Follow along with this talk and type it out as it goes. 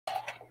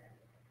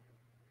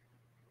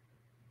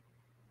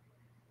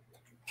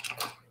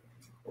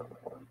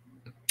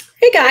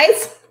Hey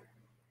guys,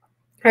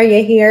 are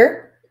you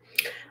here?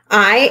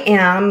 I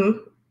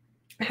am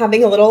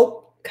having a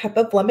little cup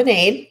of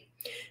lemonade.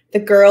 The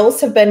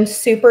girls have been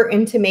super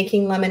into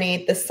making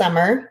lemonade this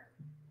summer,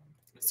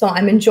 so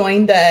I'm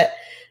enjoying the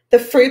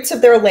fruits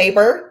of their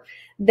labor.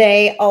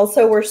 They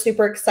also were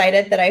super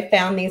excited that I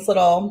found these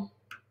little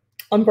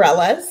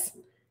umbrellas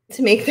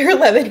to make their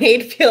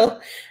lemonade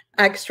feel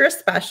extra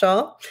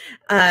special.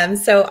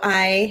 So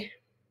I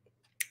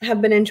have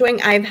been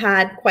enjoying. I've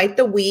had quite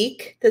the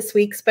week. This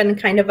week's been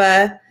kind of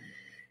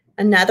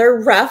another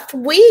rough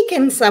week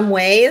in some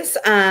ways.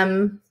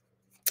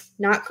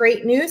 Not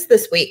great news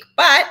this week,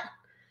 but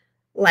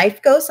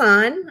life goes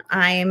on.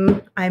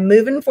 I'm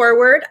moving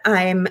forward.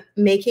 I'm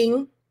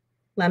making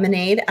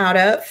lemonade out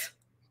of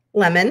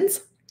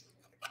lemons,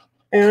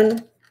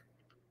 and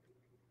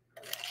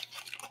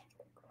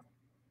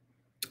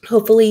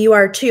hopefully you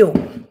are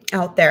too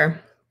out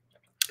there.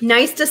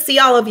 Nice to see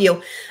all of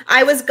you.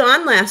 I was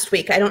gone last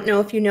week. I don't know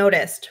if you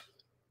noticed.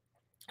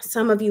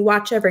 Some of you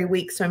watch every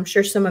week, so I'm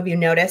sure some of you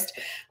noticed.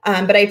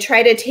 But I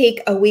try to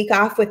take a week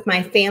off with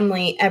my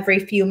family every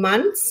few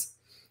months.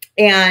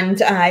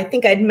 And I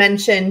think I'd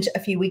mentioned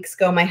a few weeks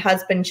ago, my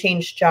husband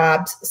changed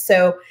jobs.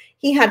 So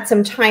he had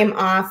some time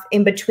off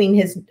in between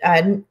his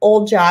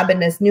old job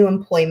and his new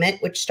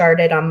employment, which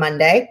started on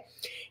Monday.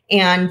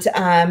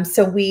 And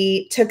so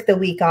we took the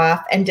week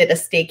off and did a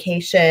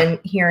staycation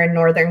here in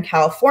Northern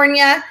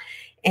California.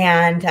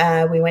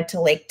 And we went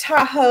to Lake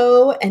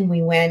Tahoe, and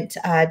we went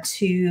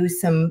to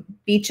some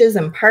beaches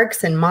and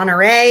parks in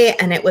Monterey.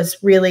 And it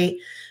was really,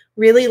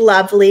 really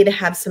lovely to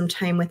have some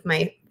time with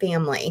my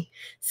family.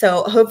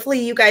 So hopefully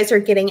you guys are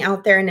getting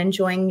out there and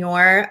enjoying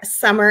your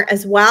summer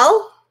as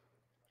well.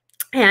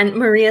 And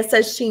Maria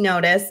says she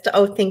noticed.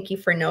 Oh, thank you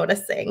for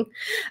noticing.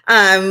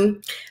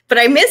 But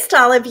I missed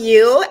all of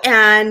you,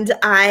 and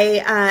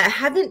I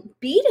haven't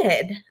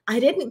beaded. I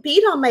didn't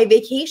bead on my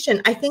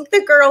vacation. I think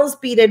the girls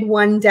beaded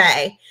one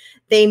day.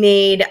 They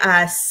made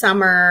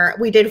summer.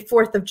 We did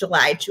 4th of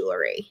July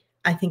jewelry,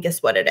 I think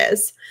is what it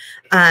is.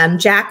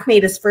 Jack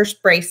made his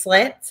first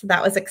bracelet, so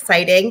that was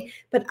exciting.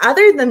 But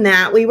other than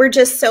that, we were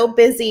just so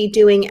busy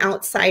doing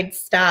outside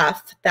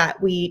stuff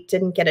that we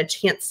didn't get a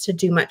chance to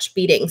do much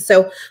beading.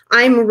 So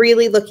I'm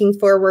really looking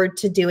forward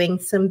to doing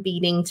some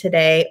beading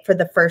today for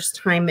the first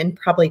time in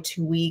probably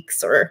 2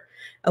 weeks or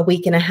a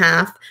week and a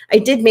half. I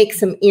did make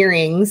some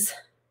earrings.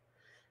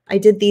 I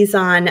did these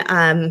on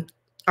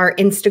our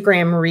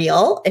Instagram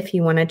reel, if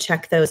you want to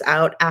check those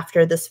out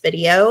after this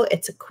video.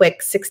 It's a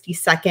quick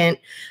 60-second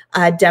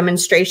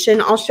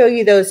demonstration. I'll show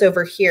you those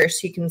over here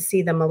so you can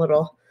see them a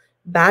little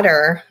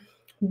better.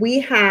 We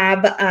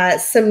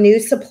have some new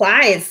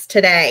supplies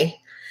today,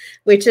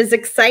 which is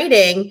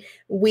exciting.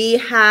 We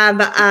have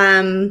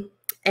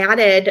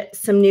added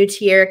some new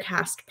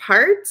TierraCast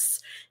parts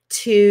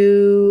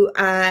to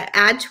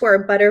add to our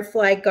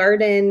butterfly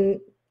garden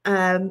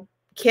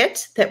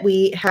kit that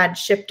we had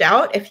shipped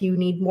out. If you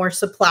need more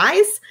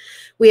supplies,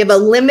 we have a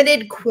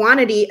limited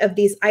quantity of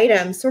these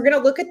items. So we're going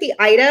to look at the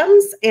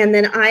items, and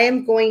then I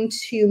am going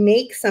to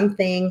make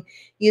something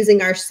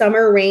using our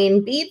summer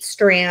rain bead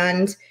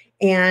strand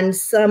and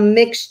some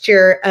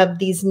mixture of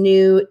these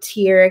new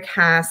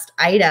TierraCast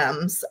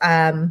items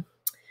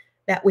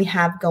that we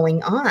have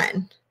going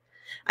on.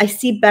 I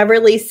see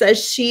Beverly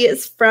says she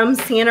is from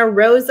Santa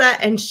Rosa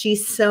and she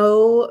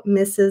so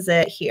misses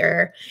it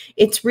here.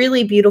 It's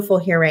really beautiful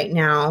here right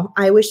now.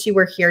 I wish you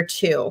were here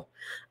too.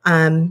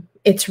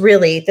 It's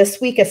really, this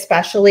week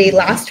especially,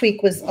 last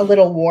week was a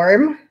little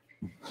warm.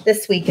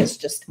 This week is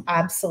just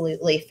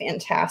absolutely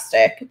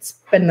fantastic. It's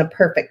been the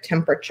perfect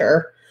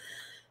temperature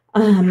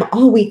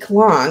all week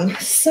long.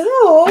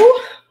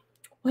 So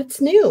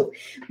what's new?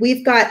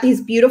 We've got these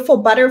beautiful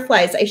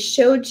butterflies. I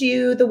showed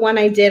you the one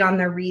I did on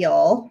the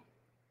reel.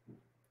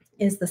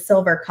 Is the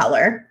silver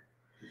color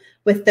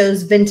with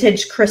those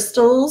vintage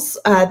crystals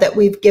that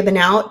we've given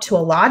out to a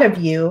lot of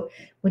you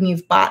when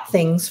you've bought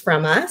things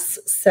from us.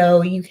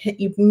 So you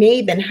may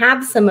even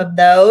have some of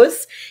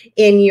those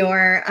in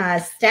your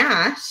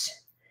stash.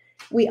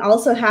 We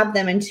also have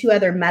them in 2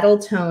 other metal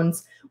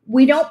tones.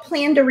 We don't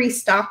plan to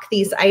restock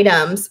these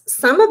items.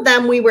 Some of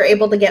them we were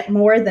able to get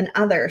more than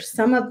others.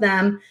 Some of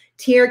them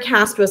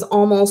TierraCast was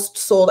almost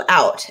sold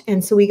out.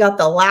 And so we got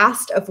the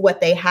last of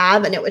what they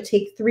have, and it would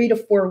take 3 to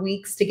 4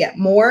 weeks to get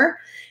more.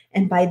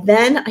 And by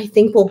then, I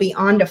think we'll be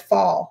on to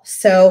fall.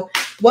 So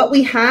what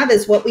we have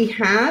is what we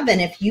have. And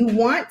if you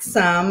want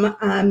some,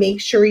 make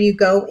sure you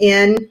go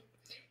in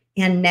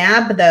and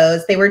nab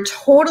those. They were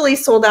totally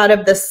sold out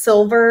of the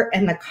silver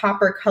and the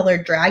copper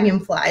colored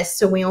dragonflies.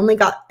 So we only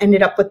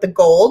ended up with the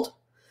gold,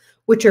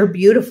 which are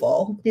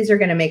beautiful. These are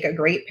going to make a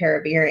great pair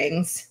of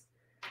earrings.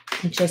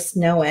 I just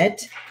know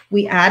it.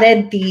 We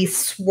added the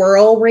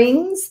swirl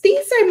rings.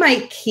 These I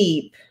might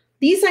keep.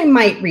 These I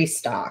might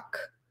restock.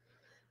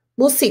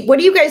 We'll see. What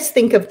do you guys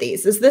think of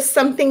these? Is this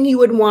something you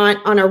would want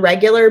on a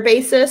regular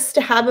basis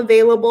to have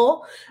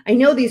available? I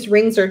know these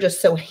rings are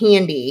just so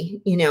handy,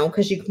 you know,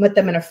 because you can put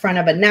them in the front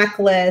of a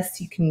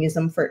necklace. You can use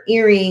them for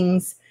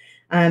earrings.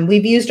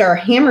 We've used our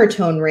hammer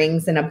tone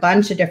rings in a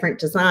bunch of different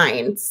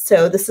designs.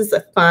 So this is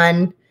a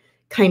fun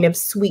kind of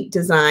sweet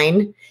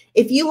design.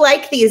 If you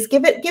like these,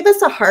 give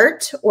us a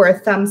heart or a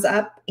thumbs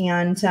up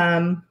and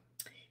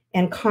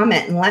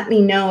comment and let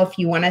me know if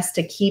you want us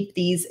to keep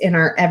these in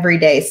our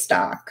everyday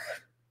stock,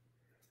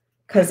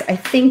 because I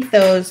think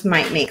those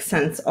might make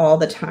sense all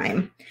the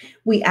time.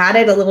 We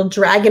added a little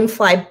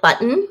dragonfly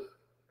button.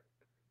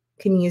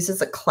 Can use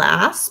as a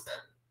clasp.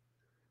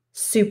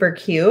 Super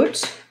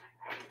cute.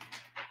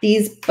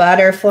 These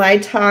butterfly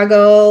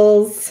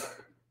toggles.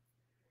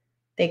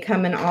 They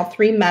come in all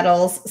 3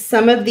 metals.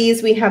 Some of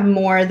these we have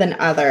more than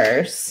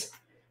others.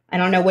 I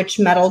don't know which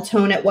metal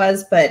tone it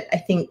was, but I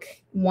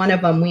think one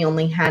of them we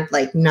only had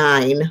like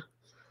 9.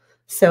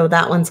 So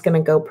that one's going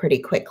to go pretty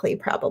quickly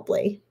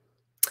probably.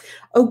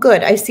 Oh,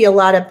 good. I see a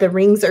lot of the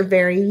rings are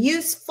very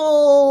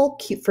useful,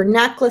 cute for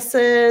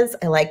necklaces.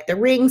 I like the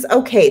rings.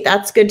 Okay,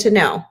 that's good to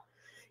know.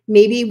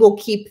 Maybe we'll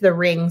keep the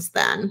rings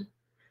then.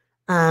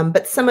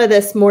 But some of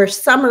this more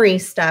summery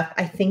stuff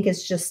I think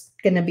is just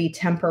going to be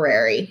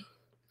temporary.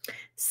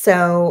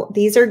 So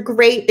these are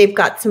great. They've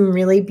got some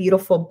really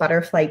beautiful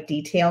butterfly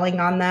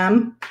detailing on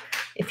them.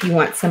 If you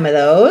want some of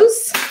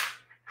those,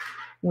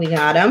 we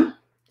got them.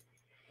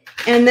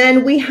 And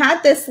then we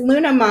had this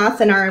Luna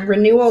moth in our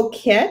renewal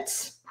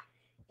kit.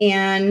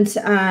 And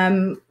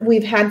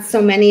we've had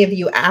so many of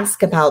you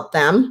ask about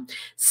them.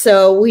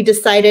 So we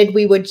decided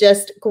we would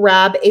just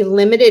grab a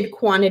limited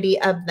quantity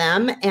of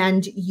them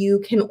and you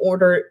can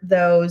order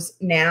those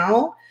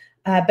now.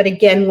 But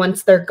again,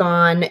 once they're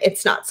gone,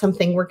 it's not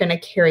something we're going to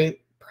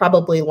carry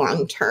probably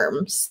long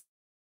term.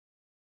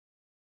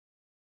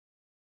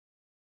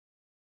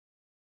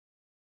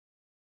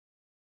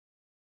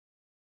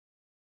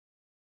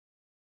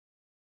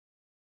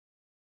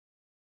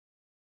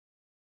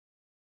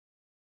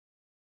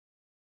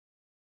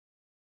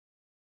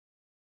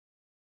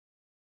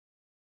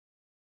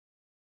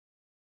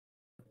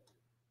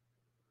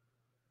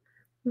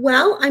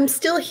 Well, I'm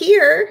still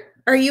here.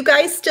 Are you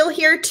guys still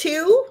here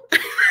too?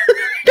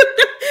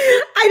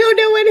 I don't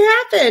know what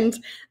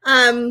happened.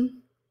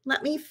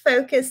 Let me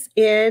focus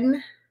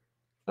in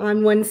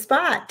on one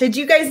spot. Did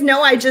you guys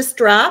know I just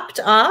dropped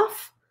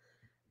off?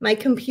 My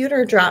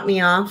computer dropped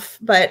me off,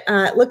 but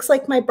it looks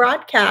like my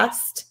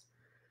broadcast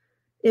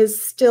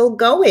is still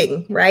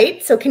going,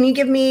 right? So can you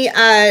give me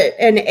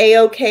an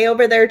A-OK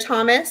over there,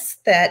 Thomas,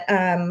 that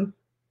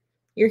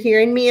you're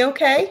hearing me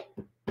okay?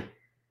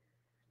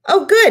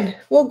 Oh, good.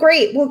 Well,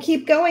 great. We'll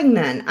keep going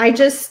then.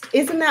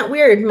 Isn't that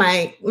weird?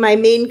 My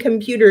main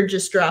computer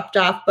just dropped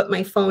off, but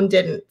my phone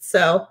didn't.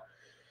 So,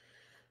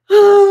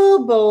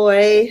 oh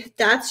boy,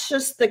 that's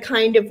just the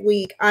kind of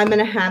week. I'm going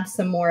to have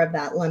some more of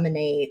that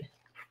lemonade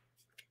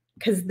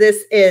because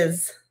this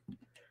is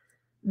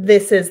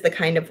the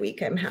kind of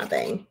week I'm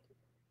having.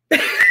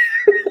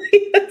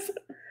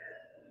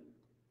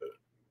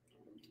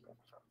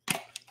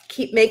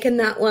 Keep making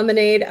that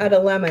lemonade out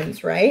of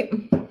lemons, right?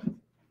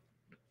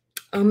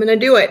 I'm going to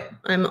do it.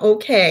 I'm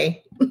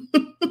okay.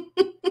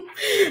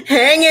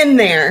 Hang in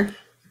there.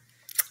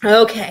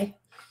 Okay.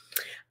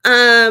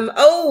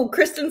 Oh,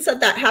 Kristen said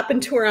that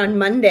happened to her on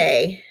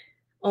Monday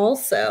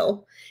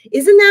also.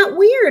 Isn't that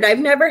weird? I've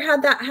never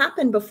had that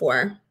happen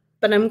before,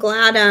 but I'm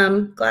glad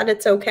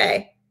it's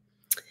okay.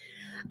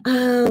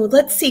 Oh,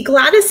 let's see.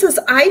 Gladys says,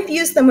 I've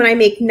used them when I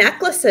make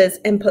necklaces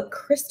and put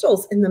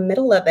crystals in the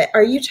middle of it.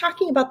 Are you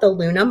talking about the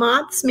Luna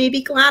moths,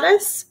 maybe,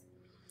 Gladys?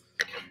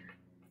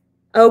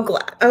 Oh,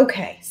 glad.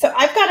 Okay. So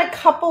I've got a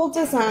couple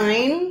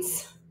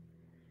designs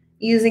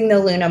using the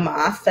Luna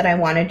moth that I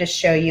wanted to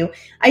show you.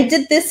 I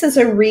did this as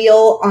a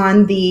reel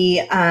on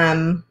the,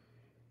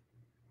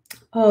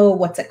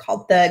 what's it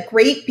called? The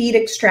Great Bead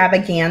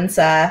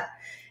Extravaganza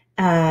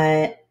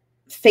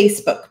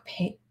Facebook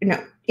page,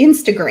 no,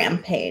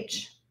 Instagram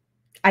page.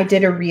 I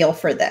did a reel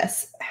for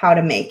this, how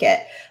to make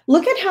it.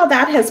 Look at how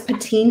that has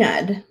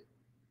patinaed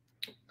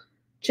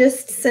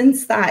just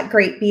since that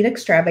Great Bead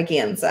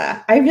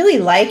Extravaganza. I really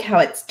like how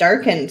it's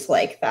darkened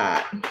like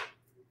that.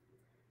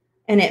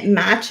 And it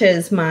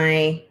matches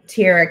my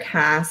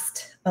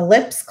TierraCast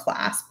ellipse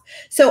clasp.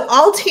 So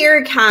all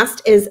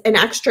TierraCast is an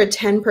extra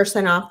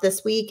 10% off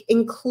this week,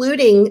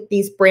 including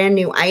these brand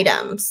new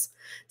items.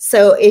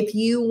 So if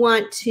you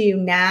want to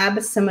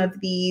nab some of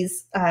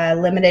these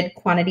limited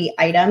quantity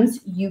items,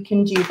 you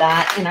can do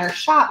that in our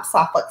shop,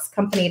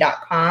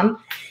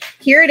 softluxcompany.com.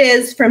 Here it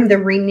is from the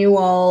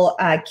renewal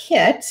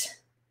kit.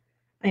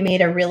 I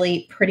made a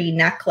really pretty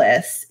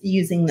necklace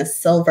using the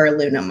silver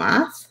Luna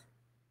moth.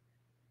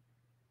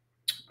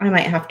 I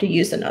might have to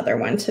use another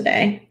one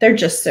today. They're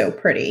just so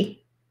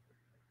pretty.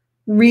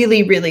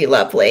 Really, really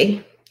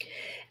lovely.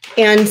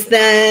 And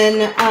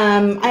then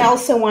I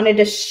also wanted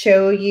to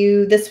show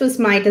you, this was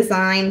my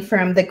design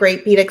from the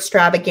Great Bead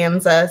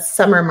Extravaganza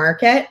Summer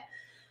Market.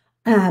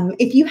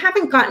 If you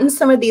haven't gotten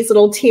some of these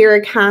little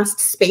TierraCast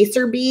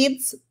spacer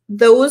beads,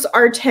 those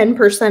are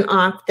 10%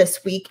 off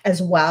this week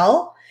as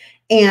well.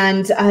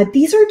 And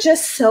these are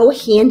just so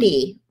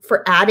handy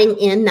for adding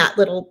in that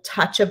little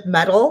touch of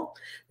metal.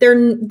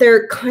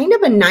 They're kind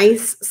of a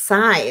nice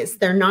size.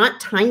 They're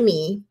not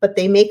tiny, but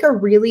they make a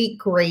really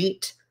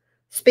great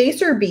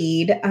spacer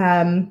bead,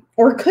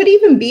 or could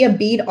even be a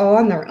bead all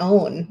on their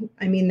own.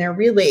 I mean,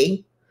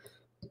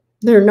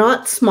 they're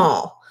not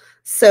small.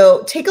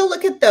 So take a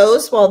look at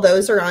those while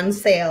those are on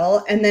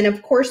sale. And then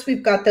of course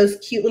we've got those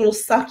cute little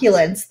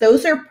succulents.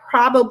 Those are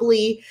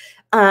probably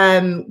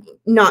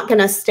not going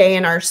to stay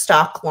in our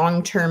stock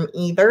long-term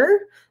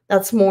either.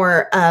 That's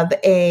more of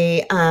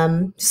a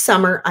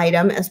summer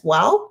item as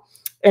well.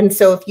 And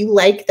so if you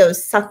like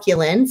those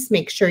succulents,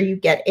 make sure you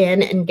get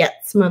in and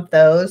get some of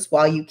those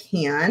while you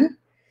can.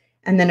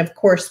 And then of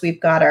course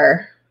we've got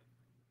our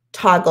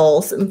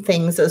toggles and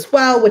things as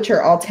well, which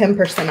are all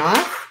 10%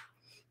 off.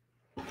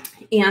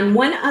 And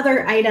one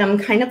other item,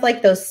 kind of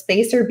like those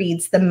spacer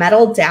beads, the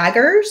metal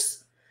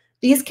daggers,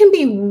 these can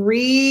be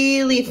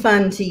really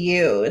fun to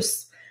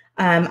use.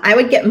 I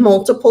would get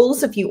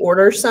multiples if you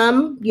order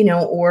some, you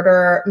know,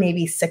 order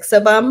maybe 6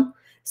 of them.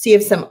 So you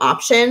have some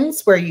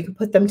options where you can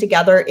put them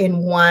together in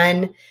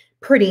one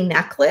pretty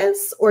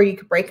necklace, or you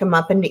could break them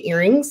up into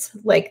earrings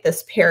like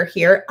this pair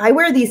here. I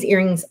wear these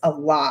earrings a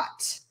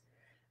lot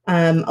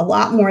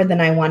more than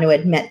I want to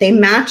admit. They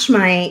match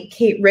my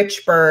Kate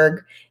Richburg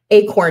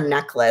acorn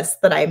necklace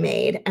that I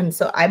made. And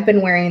so I've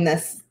been wearing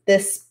this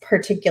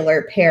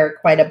particular pair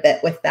quite a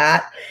bit with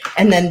that.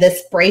 And then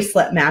this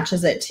bracelet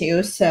matches it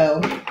too.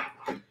 So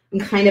I'm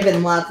kind of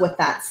in love with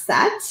that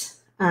set.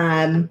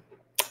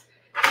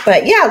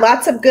 But yeah,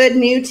 lots of good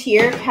new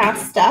TierraCast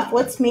stuff.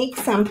 Let's make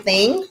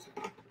something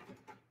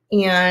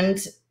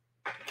and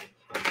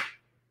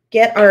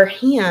get our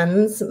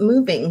hands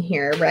moving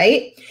here,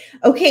 right?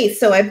 Okay,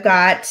 so I've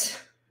got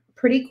a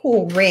pretty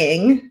cool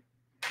ring.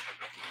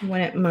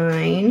 Wouldn't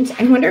mind.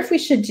 I wonder if we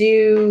should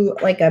do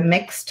like a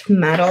mixed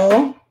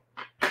metal,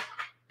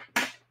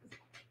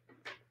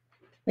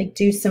 like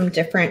do some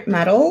different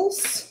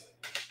metals.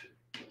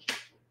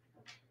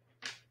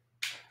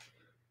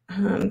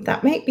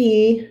 That might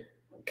be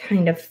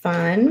kind of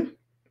fun.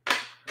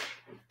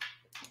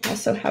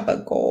 Also have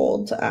a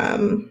gold.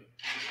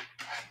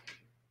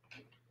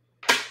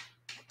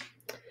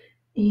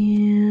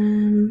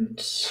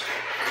 And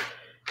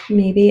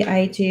maybe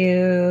I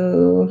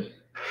do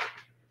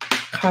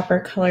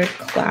copper colored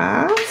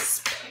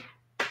clasp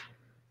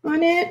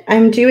on it. I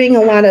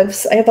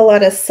have a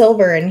lot of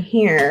silver in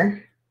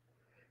here.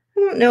 I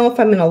don't know if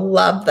I'm going to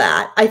love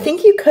that. I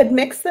think you could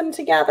mix them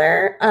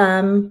together.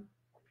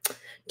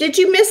 Did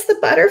you miss the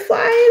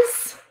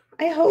butterflies?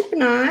 I hope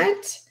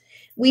not.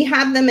 We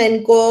have them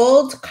in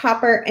gold,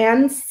 copper,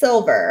 and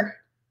silver.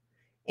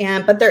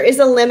 But there is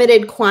a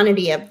limited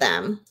quantity of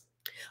them.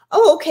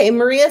 Oh, okay.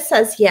 Maria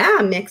says, yeah,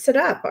 mix it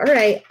up. All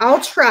right.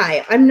 I'll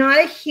try. I'm not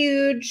a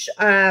huge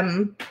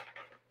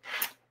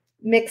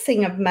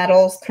mixing of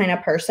metals kind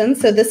of person,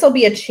 so this will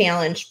be a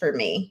challenge for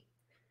me.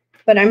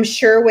 But I'm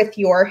sure with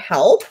your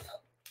help,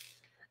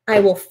 I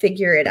will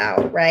figure it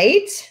out,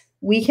 right?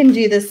 We can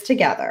do this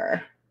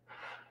together.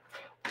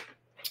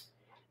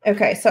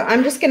 Okay, so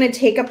I'm just going to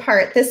take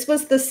apart. This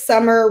was the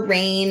Summer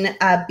Rain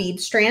bead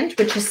strand,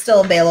 which is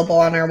still available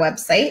on our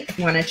website if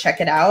you want to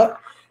check it out.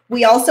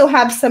 We also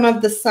have some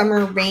of the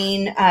Summer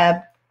Rain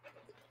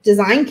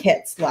design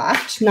kits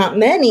left. Not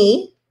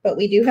many, but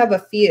we do have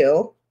a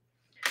few.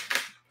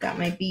 Got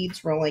my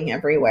beads rolling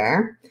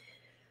everywhere.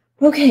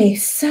 Okay,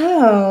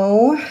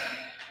 so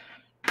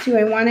do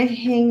I want to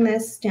hang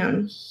this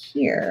down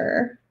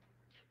here?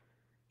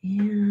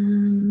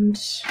 And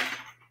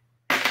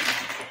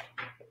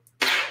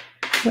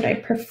would I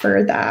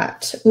prefer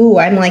that? Ooh,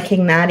 I'm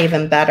liking that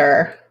even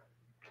better.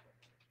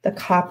 The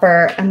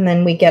copper, and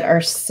then we get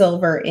our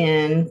silver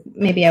in.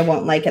 Maybe I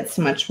won't like it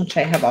so much once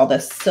I have all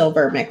this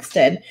silver mixed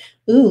in.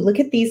 Ooh, look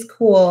at these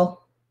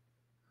cool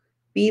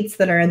beads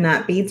that are in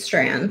that bead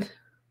strand.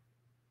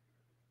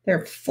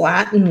 They're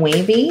flat and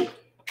wavy.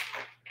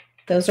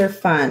 Those are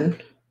fun.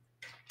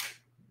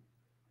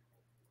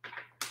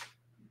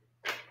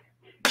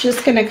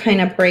 Just going to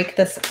kind of break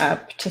this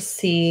up to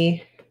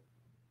see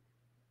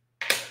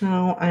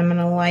how I'm going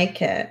to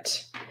like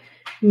it.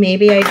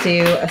 Maybe I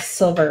do a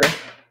silver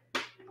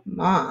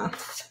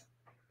moth.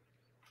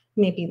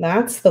 Maybe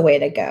that's the way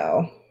to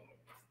go.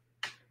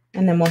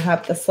 And then we'll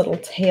have this little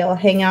tail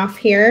hang off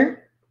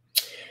here.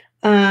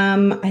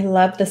 I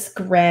love this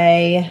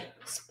gray.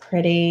 It's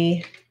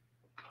pretty.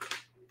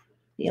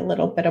 Be a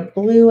little bit of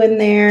blue in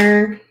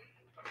there.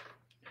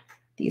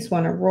 These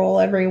want to roll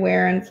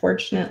everywhere,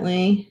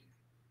 unfortunately.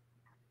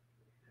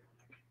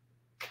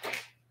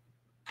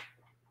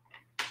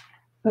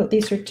 Oh,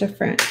 these are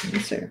different.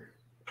 These are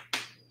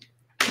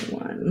the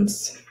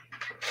ones.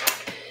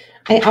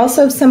 I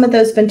also have some of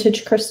those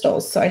vintage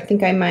crystals, so I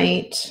think I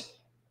might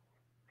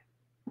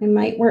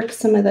work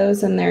some of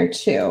those in there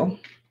too.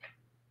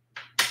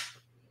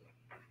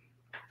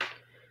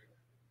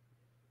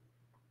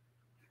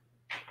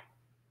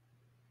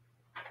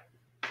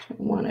 I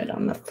want it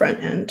on the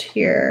front end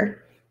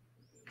here.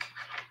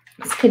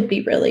 This could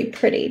be really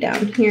pretty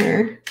down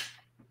here.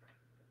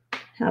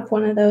 Have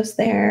one of those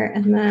there,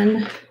 and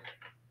then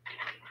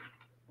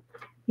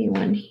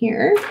one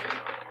here.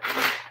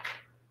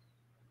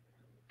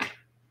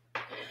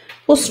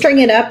 we'll string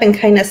it up and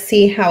kind of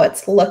see how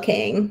it's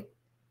looking.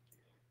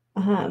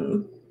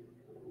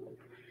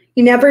 You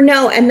never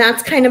know. And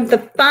that's kind of the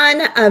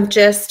fun of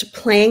just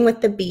playing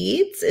with the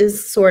beads,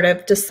 is sort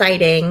of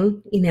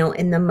deciding, you know,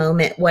 in the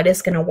moment what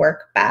is going to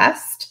work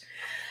best.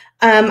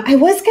 I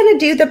was going to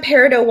do the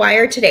Peridot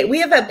wire today. We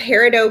have a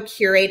Peridot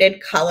Curated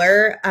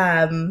Color.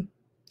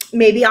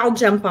 Maybe I'll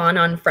jump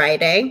on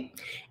Friday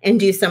and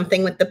do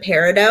something with the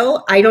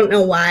Peridot. I don't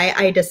know why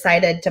I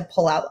decided to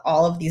pull out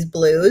all of these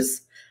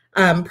blues.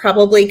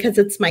 Probably because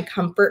it's my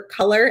comfort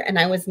color and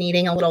I was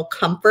needing a little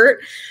comfort.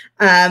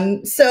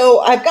 So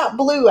I've got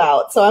blue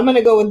out, so I'm going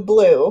to go with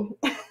blue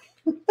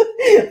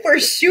for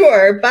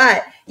sure.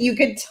 But you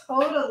could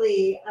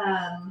totally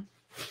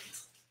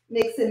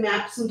mix and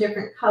match some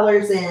different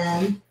colors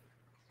in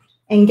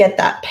and get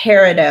that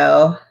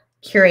Peridot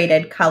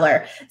curated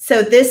color.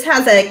 So this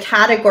has a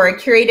category,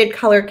 curated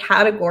color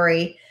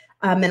category.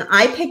 And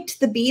I picked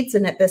the beads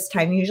in it this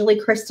time. Usually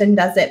Kristen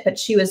does it, but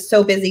she was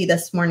so busy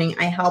this morning,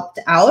 I helped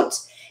out.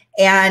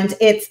 And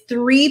it's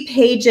 3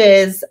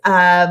 pages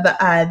of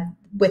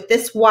with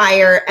this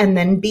wire and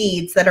then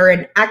beads that are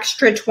an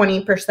extra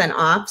 20%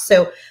 off.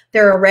 So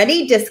they're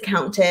already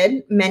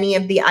discounted, many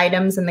of the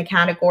items in the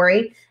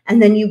category,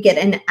 and then you get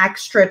an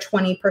extra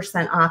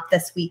 20% off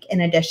this week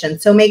in addition.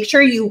 So make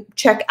sure you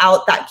check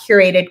out that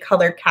curated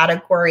color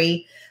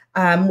category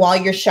while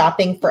you're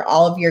shopping for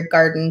all of your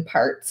garden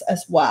parts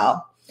as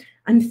well.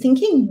 I'm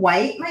thinking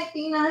white might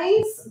be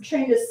nice. I'm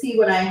trying to see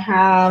what I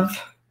have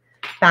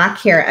back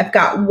here. I've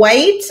got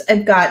white,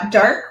 I've got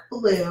dark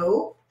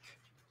blue,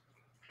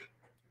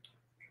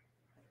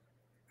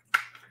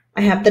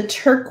 I have the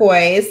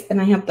turquoise,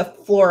 and I have the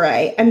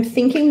fluorite. I'm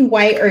thinking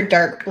white or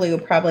dark blue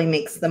probably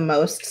makes the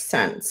most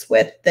sense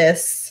with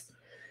this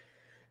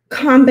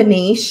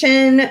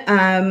combination.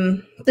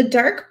 The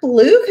dark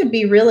blue could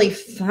be really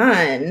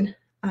fun.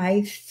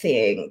 I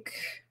think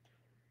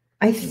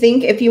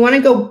if you want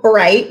to go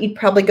bright, you'd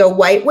probably go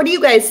white. What do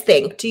you guys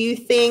think? Do you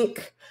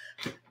think,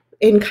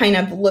 in kind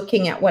of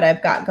looking at what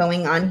I've got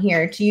going on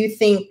here, do you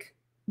think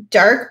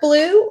dark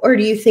blue or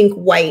do you think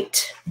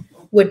white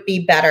would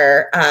be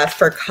better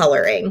for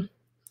coloring?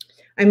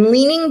 I'm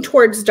leaning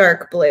towards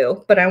dark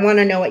blue, but I want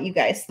to know what you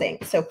guys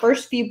think. So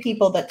first few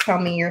people that tell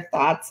me your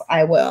thoughts,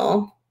 I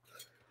will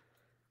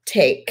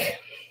take.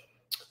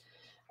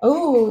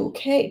 Oh,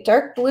 okay,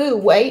 dark blue,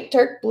 white,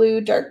 dark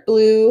blue, dark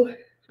blue.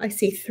 I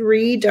see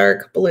 3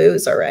 dark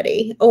blues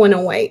already. Oh, and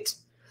a white.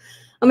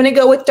 I'm going to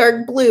go with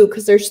dark blue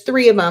because there's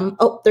 3 of them.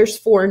 Oh, there's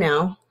 4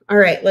 now. All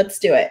right, let's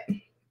do it.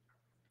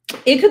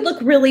 It could look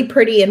really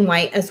pretty in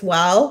white as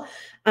well.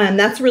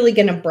 That's really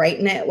going to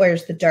brighten it,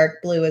 whereas the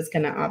dark blue is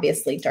going to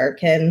obviously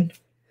darken.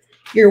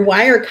 Your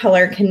wire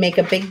color can make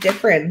a big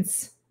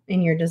difference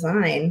in your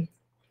design,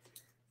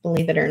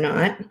 believe it or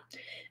not.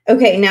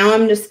 Okay, now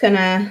I'm just going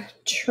to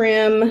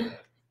trim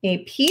a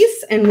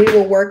piece and we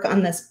will work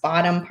on this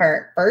bottom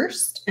part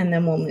first and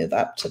then we'll move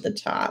up to the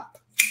top.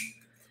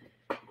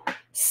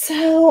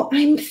 So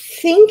I'm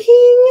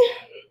thinking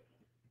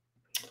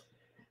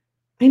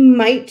I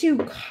might do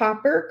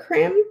copper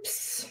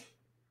crimps,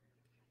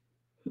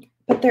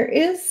 but there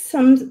is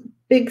some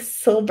big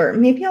silver.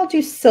 Maybe I'll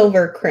do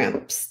silver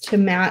crimps to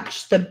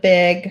match the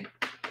big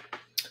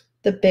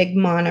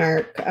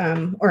monarch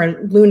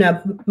or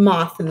Luna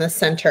moth in the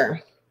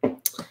center.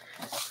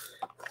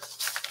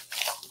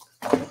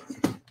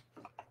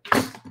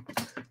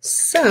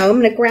 So I'm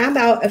going to grab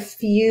out a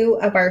few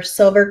of our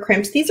silver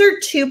crimps. These are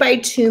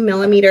 2x2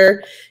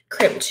 millimeter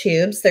crimp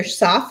tubes. They're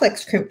soft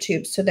flex crimp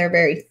tubes, so they're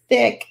very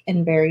thick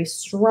and very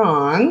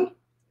strong.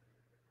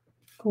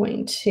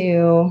 Going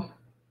to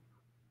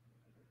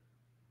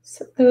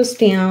set those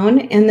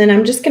down, and then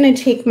I'm just going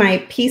to take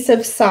my piece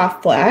of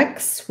soft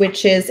flex,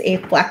 which is a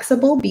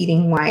flexible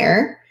beading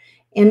wire,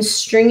 and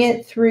string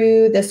it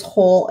through this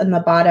hole in the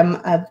bottom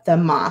of the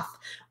moth.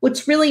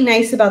 What's really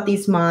nice about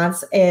these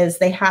moths is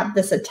they have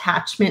this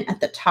attachment at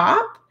the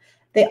top.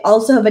 They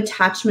also have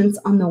attachments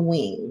on the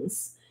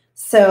wings.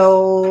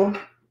 So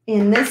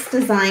in this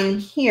design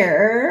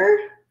here,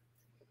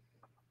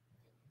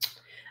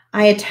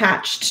 I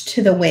attached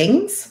to the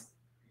wings,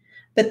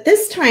 but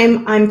this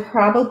time I'm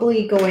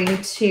probably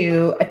going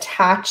to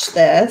attach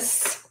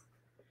this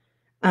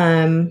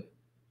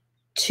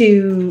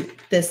to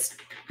this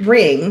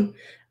ring.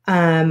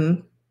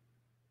 I'm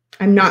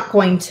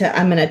going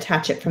to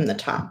attach it from the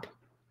top.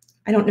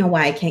 I don't know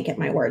why I can't get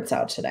my words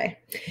out today.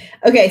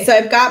 Okay, so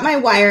I've got my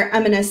wire.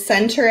 I'm going to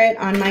center it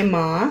on my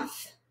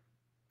moth.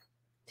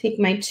 Take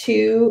my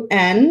 2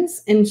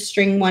 ends and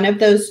string one of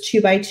those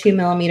 2x2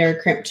 millimeter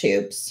crimp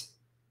tubes.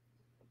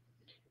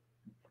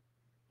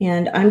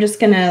 And I'm just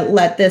going to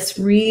let this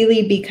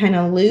really be kind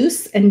of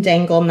loose and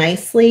dangle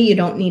nicely. You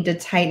don't need to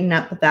tighten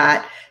up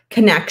that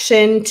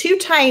connection too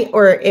tight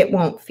or it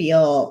won't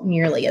feel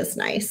nearly as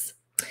nice.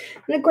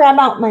 I'm going to grab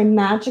out my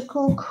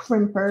magical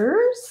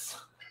crimpers.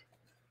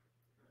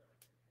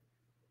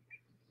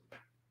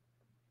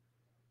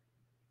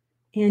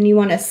 And you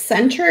want to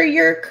center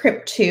your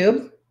crimp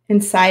tube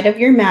inside of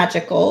your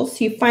magicals.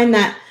 So you find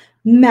that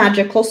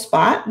magical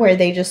spot where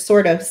they just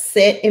sort of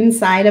sit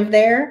inside of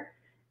there.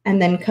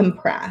 and then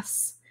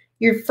compress.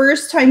 Your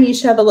first time you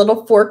should have a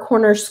little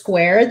 4-corner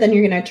square, then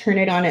you're going to turn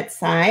it on its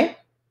side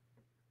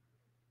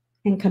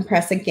and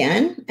compress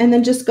again, and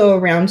then just go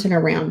around and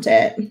around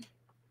it.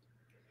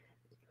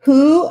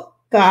 Who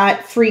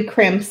got free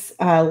crimps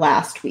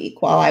last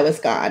week while I was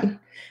gone?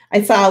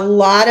 I saw a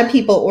lot of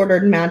people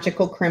ordered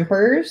magical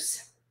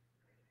crimpers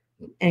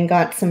and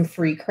got some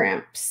free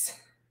crimps.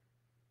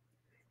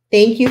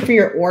 Thank you for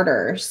your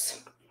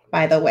orders,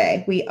 by the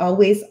way. We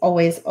always,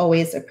 always,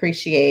 always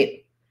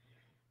appreciate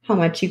how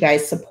much you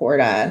guys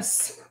support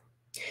us.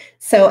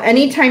 So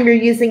anytime you're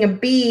using a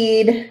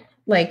bead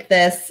like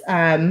this,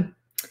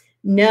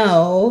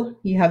 no,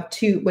 you have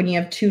when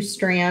you have 2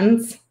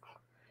 strands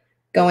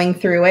going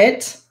through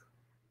it,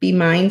 be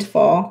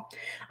mindful.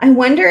 I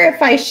wonder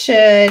if I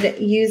should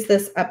use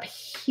this up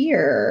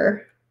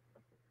here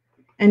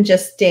and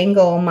just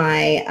dangle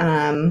my,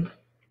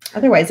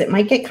 otherwise it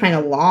might get kind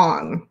of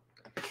long.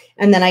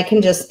 And then I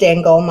can just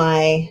dangle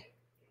my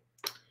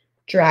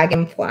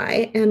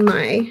dragonfly and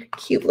my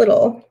cute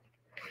little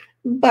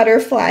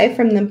butterfly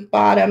from the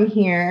bottom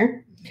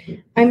here.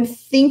 I'm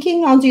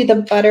thinking I'll do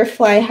the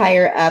butterfly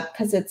higher up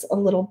because it's a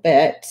little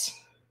bit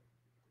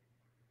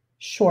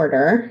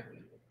shorter.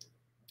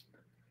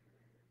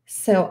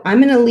 So I'm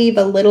going to leave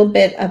a little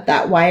bit of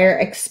that wire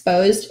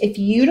exposed. If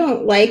you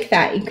don't like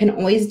that, you can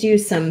always do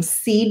some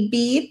seed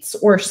beads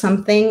or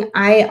something.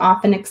 I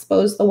often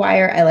expose the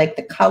wire. I like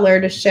the color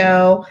to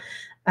show.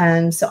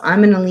 So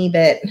I'm going to leave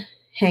it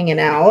hanging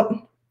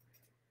out.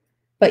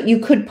 But you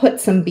could put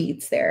some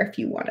beads there if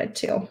you wanted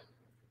to.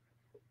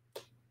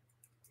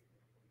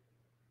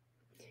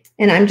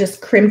 And I'm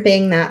just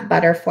crimping that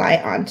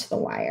butterfly onto the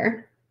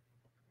wire,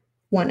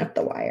 one of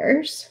the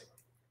wires.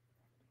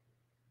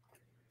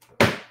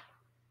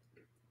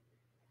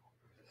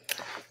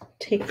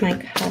 Take my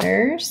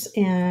cutters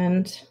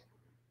and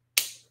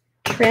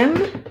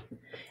trim.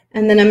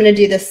 And then I'm going to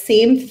do the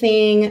same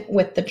thing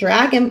with the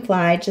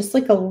dragonfly, just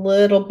like a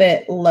little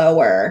bit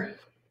lower.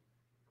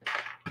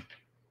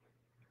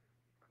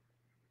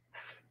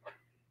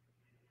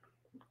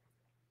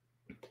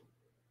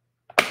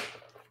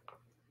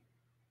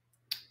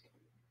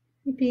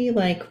 Maybe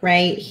like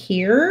right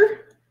here.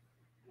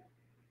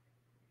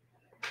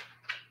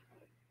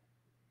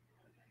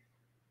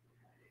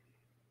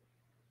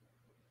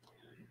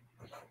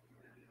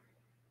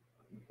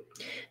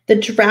 The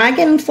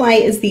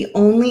dragonfly is the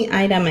only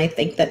item I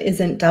think that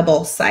isn't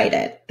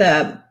double-sided.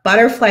 The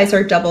butterflies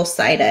are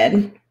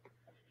double-sided,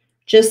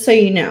 just so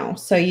you know.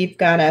 So you've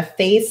got to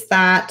face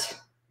that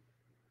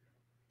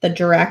the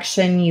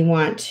direction you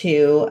want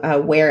to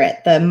wear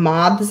it. The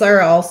moths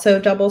are also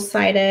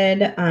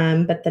double-sided,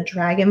 but the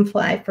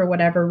dragonfly, for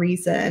whatever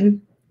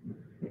reason,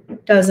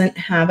 doesn't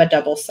have a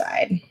double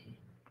side.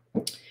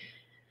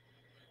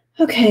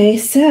 Okay,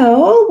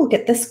 so we'll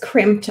get this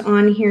crimped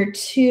on here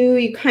too.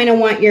 You kind of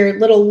want your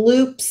little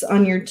loops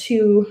on your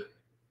 2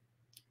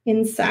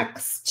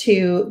 insects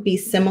to be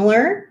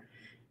similar.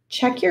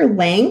 Check your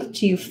length.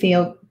 Do you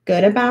feel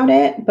good about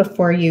it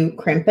before you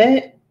crimp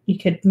it? You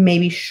could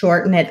maybe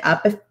shorten it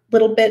up a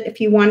little bit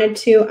if you wanted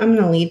to. I'm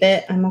going to leave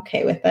it. I'm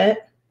okay with it.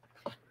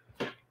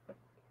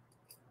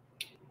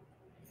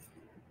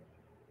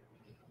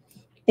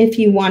 If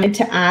you wanted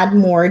to add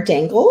more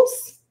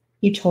dangles,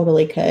 you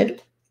totally could.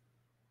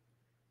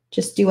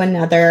 Just do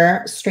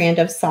another strand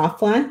of soft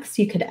flex.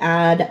 You could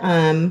add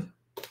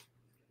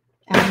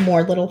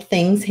more little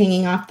things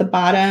hanging off the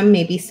bottom,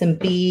 maybe some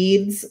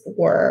beads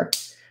or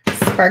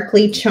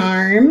sparkly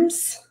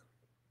charms.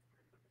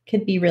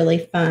 Could be really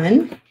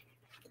fun.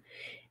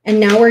 And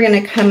now we're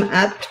going to come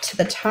up to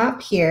the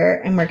top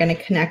here and we're going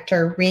to connect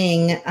our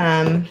ring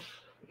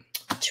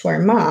to our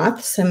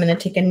moth. So I'm going to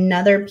take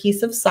another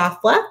piece of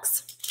soft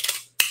flex.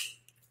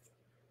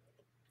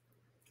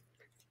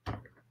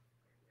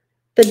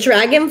 The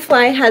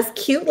dragonfly has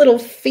cute little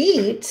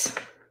feet.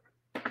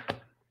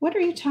 What are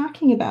you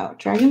talking about?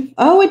 Dragon?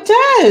 Oh, it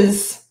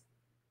does.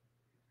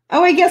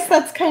 Oh, I guess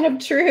that's kind of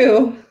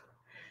true.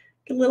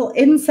 The little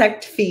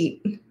insect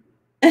feet.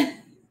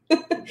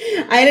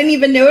 I didn't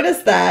even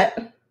notice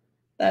that.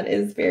 That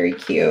is very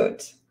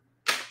cute.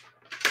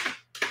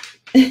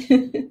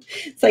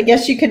 So I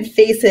guess you could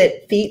face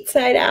it feet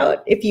side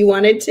out if you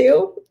wanted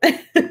to.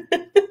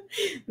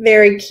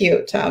 Very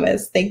cute,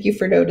 Thomas. Thank you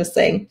for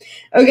noticing.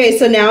 Okay,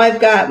 so now I've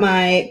got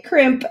my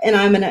crimp and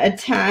I'm going to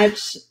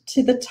attach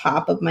to the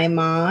top of my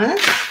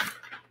moth.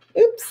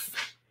 Oops.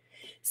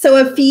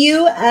 So a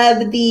few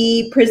of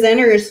the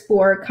presenters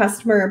for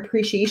Customer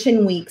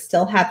Appreciation Week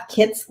still have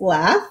kits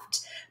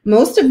left.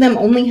 Most of them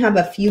only have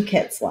a few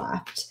kits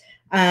left.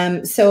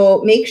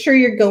 So make sure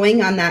you're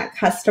going on that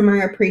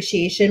customer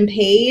appreciation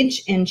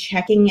page and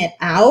checking it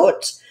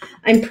out.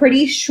 I'm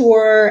pretty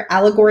sure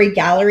Allegory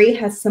Gallery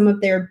has some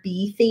of their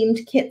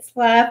bee-themed kits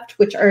left,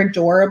 which are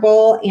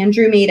adorable.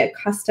 Andrew made a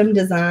custom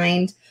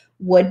designed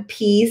wood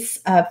piece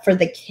for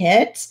the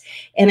kit.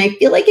 And I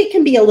feel like it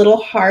can be a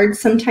little hard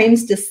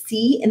sometimes to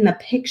see in the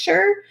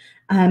picture,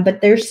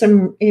 but there's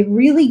some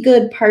really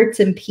good parts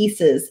and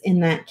pieces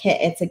in that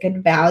kit. It's a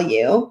good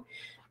value.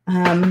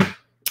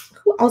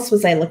 Who else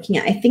was I looking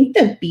at? I think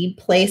the Bead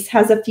Place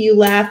has a few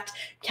left.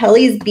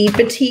 Kelly's Bead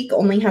Boutique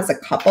only has a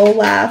couple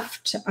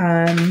left.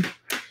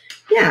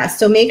 Yeah,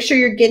 so make sure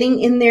you're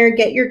getting in there.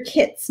 Get your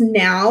kits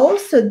now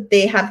so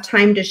they have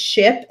time to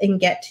ship and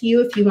get to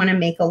you if you want to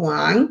make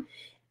along.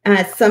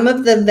 Some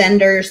of the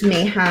vendors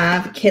may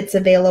have kits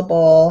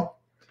available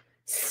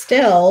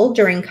still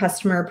during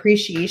Customer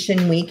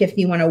Appreciation Week if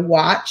you want to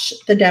watch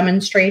the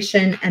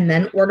demonstration and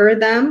then order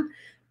them,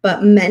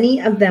 but many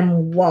of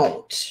them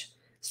won't.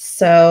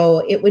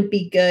 So it would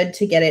be good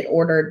to get it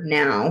ordered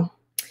now.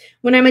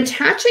 When I'm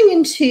attaching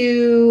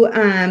into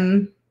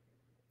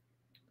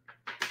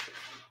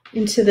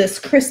this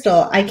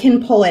crystal, I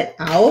can pull it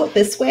out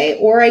this way,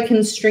 or I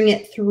can string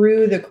it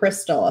through the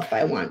crystal if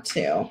I want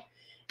to.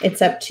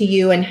 It's up to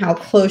you and how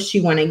close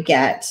you want to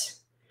get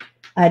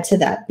to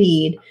that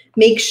bead.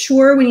 Make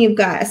sure when you've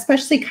got,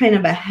 especially kind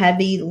of a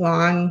heavy,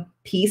 long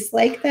piece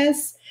like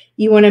this,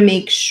 you want to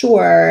make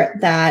sure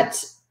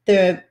that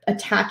the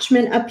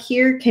attachment up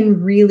here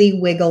can really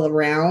wiggle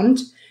around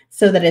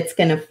so that it's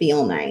going to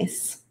feel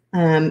nice.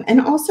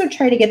 And also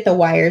try to get the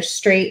wires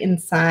straight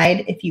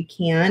inside if you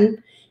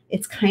can.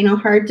 It's kind of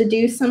hard to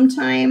do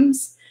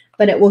sometimes,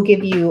 but it will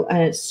give you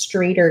a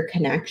straighter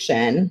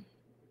connection.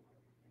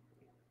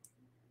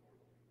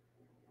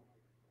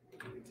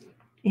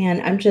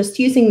 And I'm just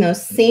using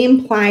those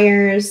same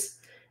pliers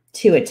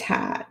to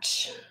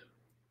attach.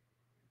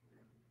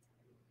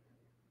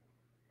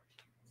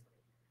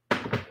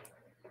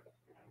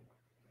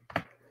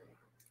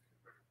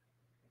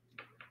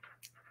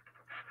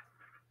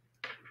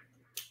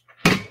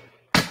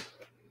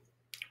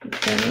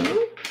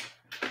 Okay.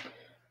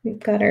 We've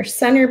got our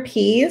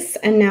centerpiece,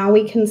 and now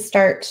we can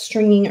start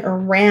stringing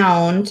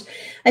around.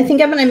 I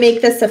think I'm going to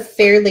make this a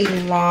fairly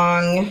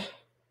long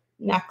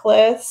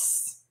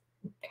necklace.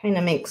 Kind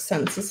of makes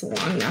sense as a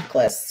long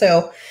necklace.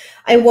 So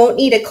I won't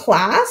need a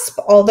clasp,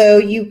 although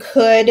you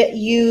could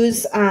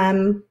use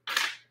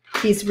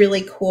these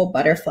really cool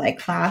butterfly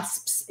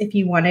clasps if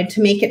you wanted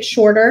to make it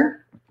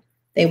shorter.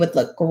 They would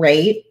look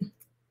great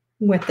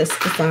with this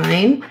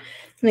design. I'm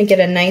going to get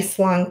a nice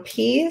long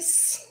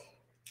piece.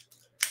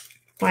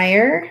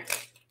 Wire.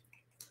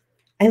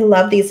 I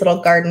love these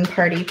little garden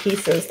party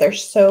pieces. They're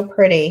so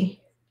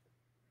pretty.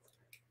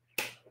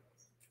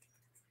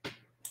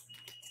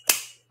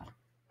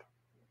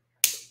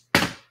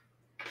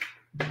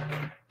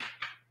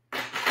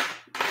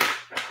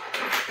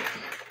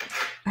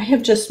 I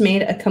have just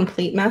made a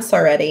complete mess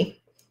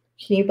already.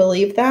 Can you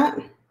believe that?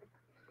 It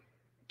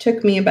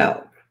took me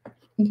about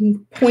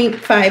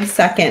 0.5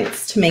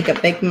 seconds to make a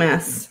big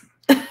mess.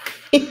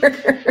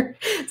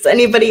 Does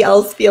anybody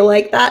else feel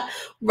like that?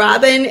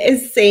 Robin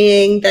is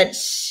saying that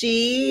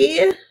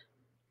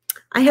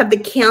I have the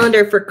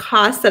calendar for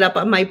cost set up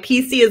on my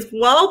PC as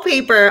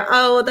wallpaper.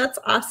 Oh, that's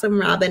awesome,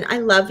 Robin. I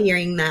love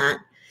hearing that.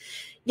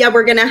 Yeah,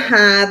 we're going to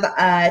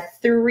have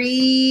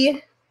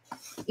 3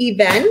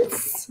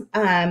 events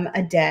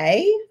a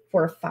day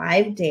for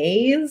 5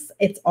 days.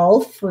 It's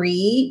all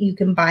free. You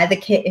can buy the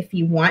kit if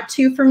you want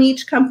to from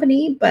each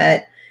company,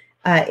 but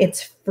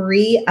it's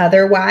free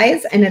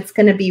otherwise, and it's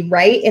going to be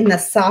right in the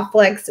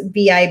Softlex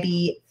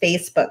VIB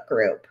Facebook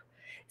group.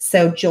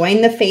 So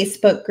join the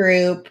Facebook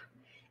group,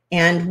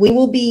 and we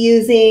will be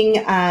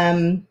using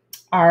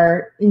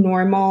our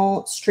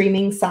normal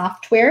streaming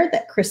software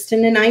that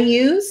Kristen and I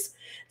use.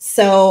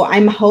 So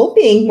I'm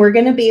hoping we're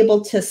going to be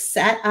able to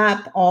set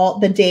up all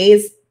the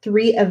day's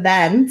 3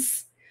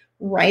 events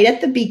right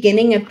at the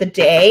beginning of the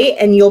day,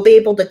 and you'll be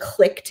able to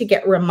click to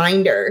get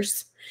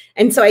reminders.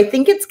 And so I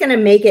think it's going to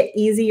make it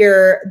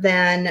easier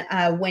than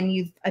when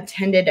you've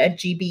attended a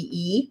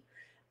GBE,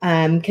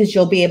 because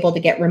you'll be able to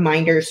get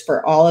reminders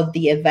for all of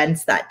the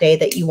events that day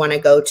that you want to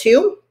go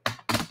to.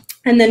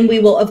 And then we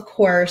will, of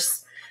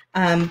course,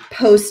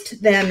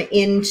 post them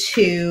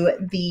into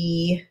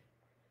the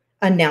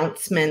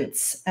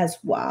announcements as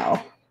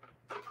well.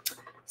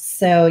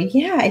 So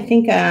yeah, I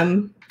think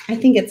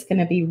it's going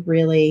to be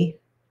really,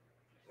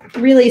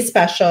 really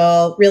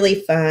special, really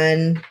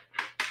fun.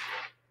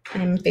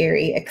 I'm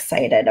very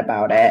excited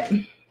about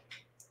it,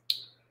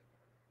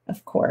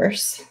 of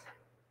course.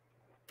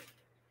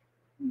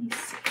 Let me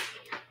see.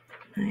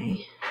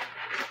 My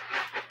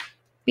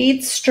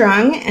beads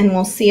strung, and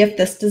we'll see if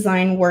this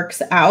design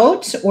works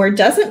out or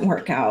doesn't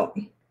work out.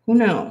 Who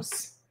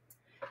knows?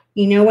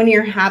 You know, when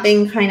you're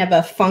having kind of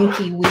a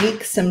funky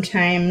week,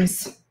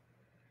 sometimes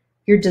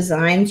your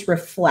designs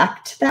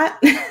reflect that.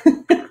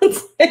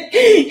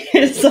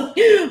 It's like,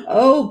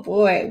 oh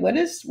boy, what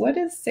is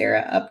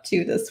Sara up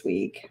to this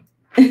week?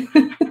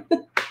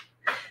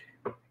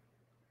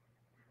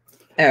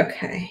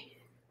 Okay.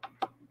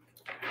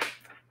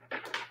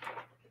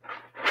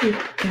 Here we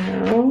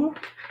go.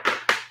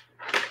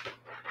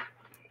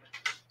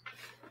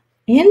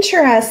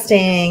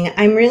 Interesting.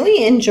 I'm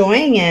really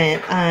enjoying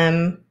it.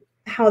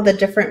 How the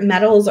different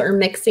metals are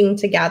mixing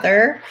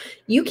together.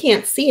 You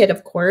can't see it,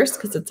 of course,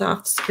 because it's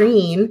off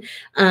screen,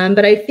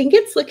 but I think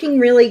it's looking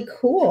really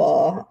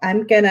cool.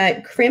 I'm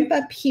gonna crimp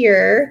up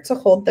here to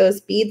hold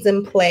those beads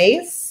in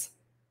place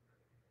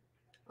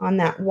on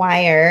that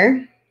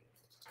wire.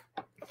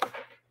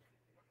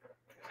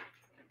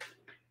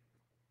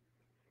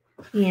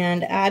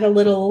 and add a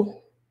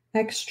little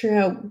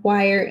extra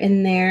wire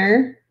in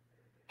there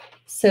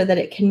so that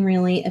it can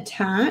really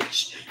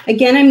attach.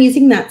 Again, I'm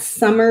using that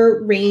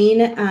Summer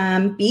Rain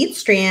bead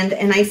strand,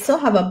 and I still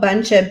have a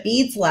bunch of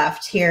beads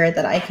left here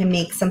that I can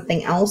make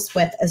something else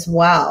with as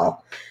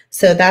well.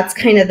 So that's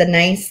kind of the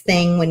nice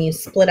thing when you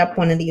split up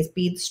one of these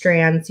bead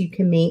strands, you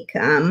can make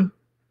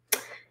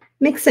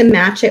mix and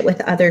match it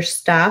with other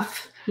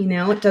stuff. You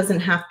know, it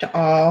doesn't have to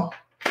all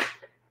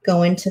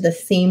go into the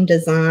same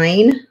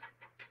design.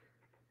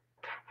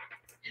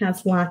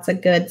 Has lots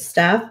of good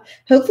stuff.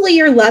 Hopefully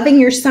you're loving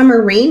your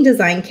Summer Rain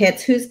design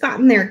kits. Who's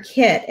gotten their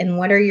kit and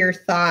what are your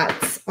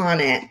thoughts on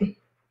it?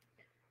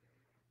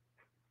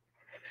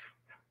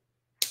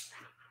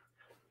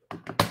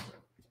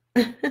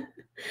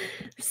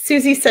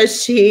 Susie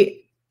says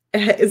she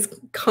is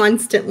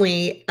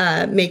constantly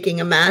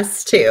making a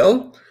mess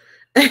too.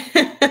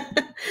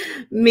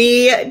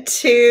 Me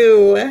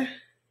too.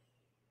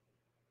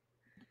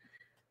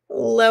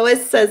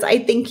 Lois says, I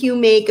think you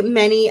make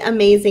many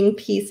amazing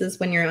pieces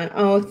when you're on.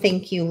 Oh,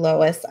 thank you,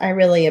 Lois. I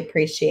really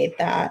appreciate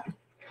that.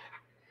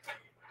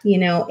 You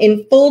know,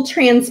 in full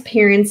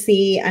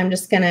transparency, I'm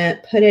just going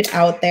to put it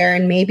out there.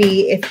 And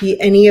maybe if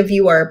any of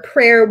you are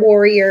prayer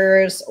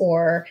warriors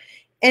or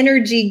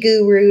energy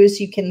gurus,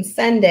 you can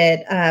send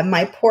it.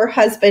 My poor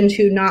husband,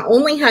 who not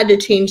only had to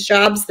change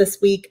jobs this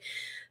week,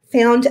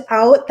 found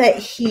out that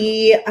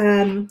he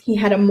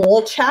had a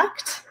mole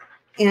checked,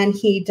 and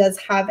he does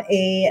have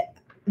a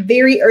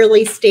very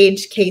early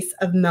stage case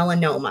of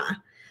melanoma.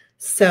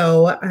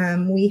 So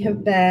we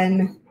have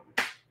been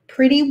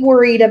pretty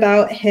worried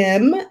about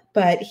him,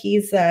 but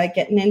he's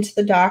getting into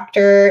the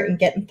doctor and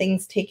getting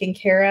things taken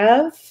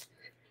care of.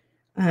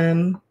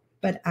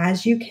 But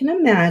as you can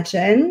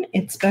imagine,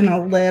 it's been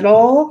a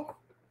little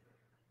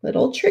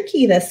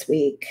tricky this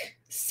week.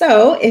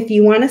 So if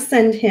you want to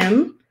send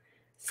him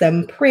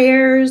some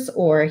prayers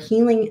or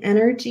healing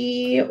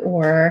energy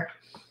or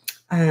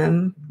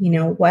you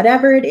know,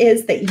 whatever it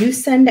is that you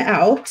send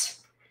out,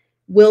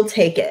 we'll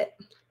take it.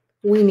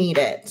 We need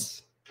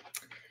it.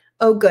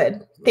 Oh,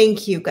 good.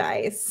 Thank you,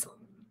 guys.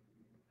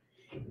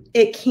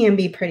 It can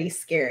be pretty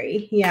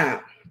scary. Yeah,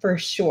 for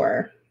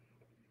sure.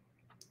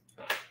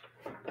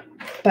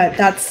 But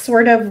that's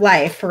sort of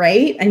life,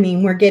 right? I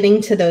mean, we're getting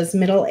to those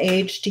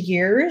middle-aged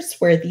years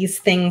where these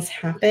things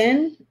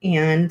happen.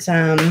 And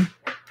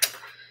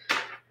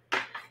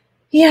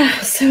yeah,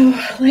 so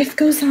life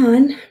goes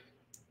on.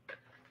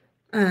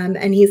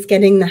 And he's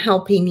getting the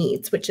help he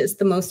needs, which is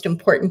the most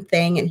important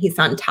thing, and he's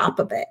on top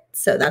of it.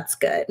 So that's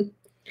good.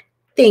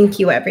 Thank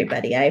you,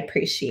 everybody. I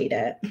appreciate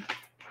it.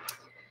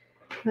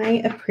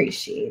 I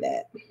appreciate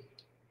it.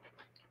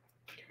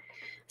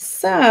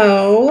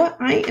 So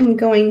I am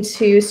going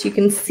to, so you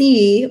can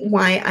see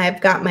why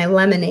I've got my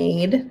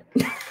lemonade.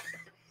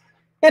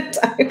 And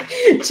I'm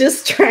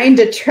just trying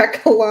to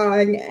trek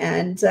along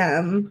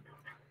and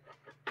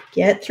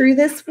get through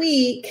this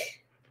week.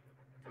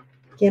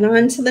 Get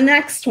on to the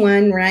next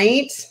one,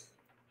 right?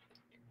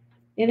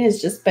 It has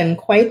just been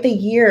quite the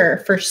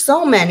year for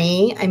so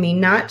many. I mean,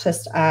 not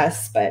just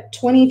us, but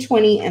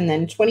 2020 and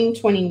then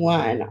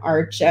 2021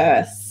 are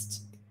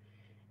just,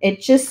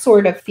 it just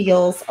sort of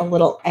feels a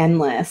little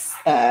endless.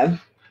 The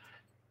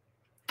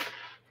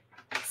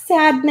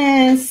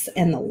sadness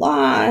and the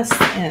loss,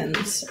 and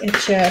it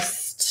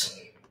just,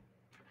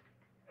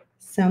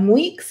 some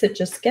weeks it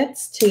just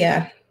gets to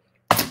you.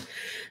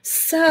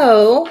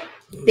 So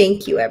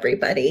thank you,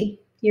 everybody.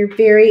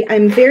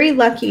 I'm very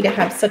lucky to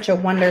have such a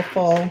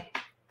wonderful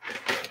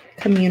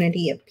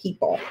community of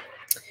people.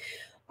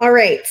 All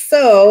right,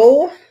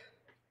 so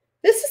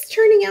this is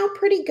turning out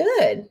pretty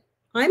good.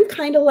 I'm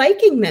kind of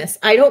liking this.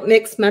 I don't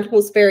mix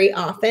metals very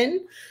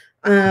often,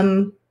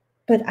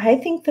 but I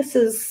think this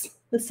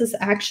is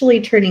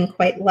actually turning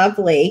quite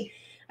lovely.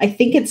 I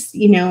think it's,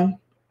 you know,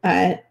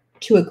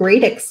 to a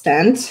great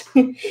extent,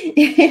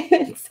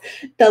 it's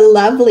the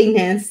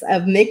loveliness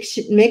of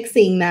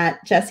mixing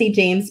that Jesse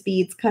James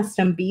Beads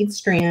custom bead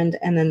strand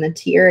and then the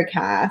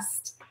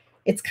TierraCast.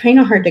 It's kind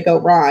of hard to go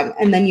wrong.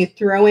 And then you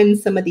throw in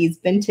some of these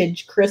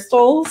vintage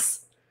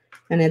crystals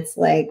and it's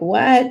like,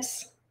 what?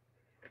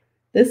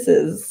 This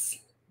is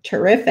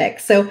terrific.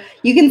 So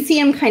you can see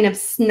I'm kind of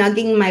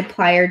snugging my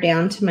plier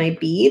down to my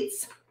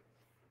beads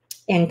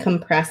and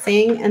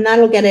compressing, and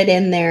that'll get it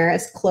in there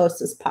as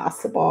close as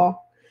possible.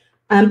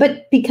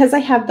 But because I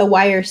have the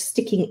wire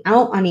sticking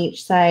out on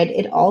each side,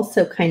 it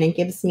also kind of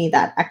gives me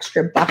that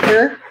extra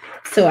buffer.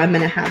 So I'm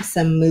going to have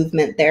some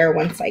movement there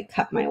once I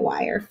cut my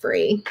wire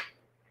free.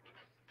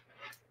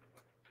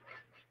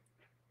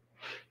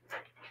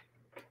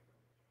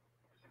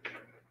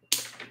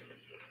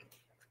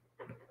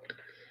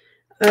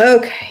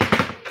 Okay.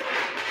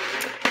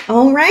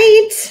 All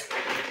right.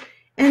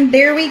 And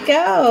there we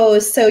go.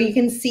 So you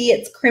can see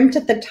it's crimped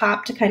at the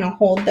top to kind of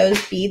hold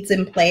those beads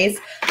in place.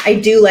 I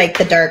do like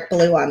the dark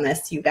blue on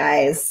this, you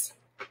guys.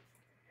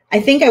 I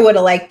think I would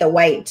have liked the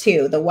white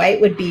too. The white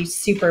would be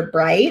super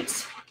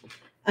bright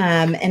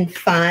and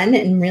fun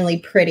and really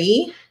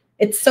pretty.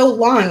 It's so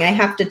long, I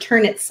have to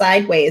turn it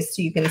sideways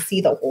so you can see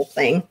the whole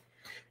thing.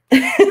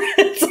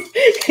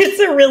 It's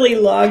a really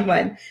long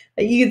one.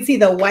 You can see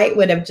the white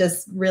would have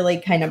just really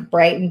kind of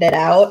brightened it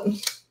out.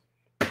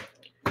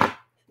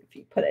 If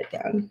you put it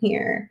down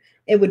here,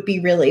 it would be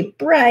really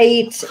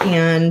bright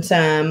and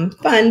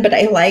fun, but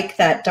I like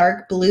that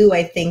dark blue.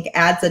 I think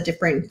adds a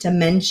different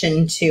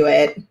dimension to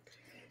it.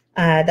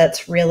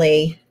 That's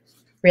really,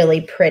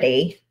 really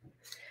pretty.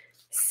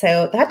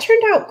 So that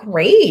turned out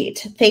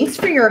great. Thanks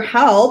for your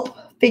help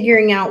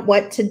figuring out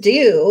what to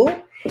do.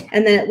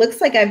 And then it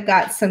looks like I've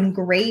got some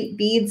great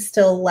beads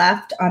still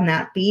left on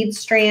that bead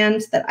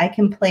strand that I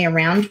can play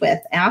around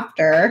with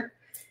after.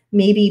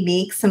 Maybe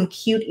make some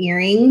cute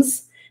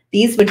earrings.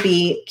 These would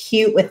be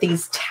cute with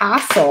these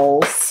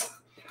tassels.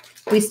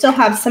 We still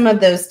have some of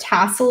those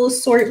tassel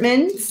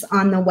assortments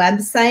on the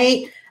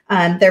website.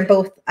 They're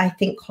both, I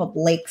think, called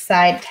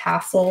Lakeside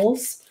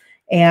tassels.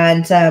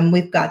 And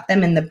we've got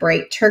them in the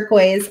bright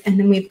turquoise. And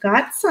then we've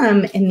got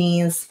some in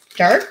these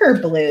darker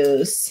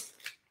blues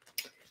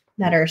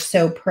that are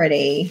so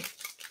pretty.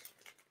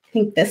 I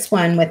think this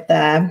one with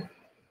the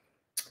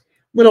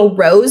little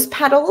rose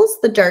petals,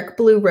 the dark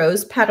blue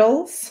rose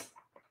petals.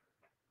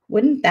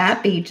 Wouldn't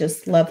that be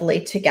just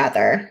lovely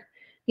together?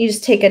 You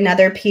just take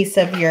another piece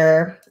of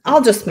your,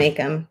 I'll just make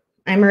them.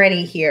 I'm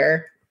already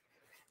here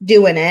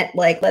doing it.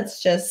 Like,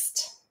 let's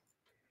just,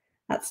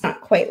 that's not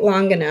quite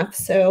long enough.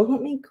 So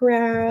let me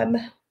grab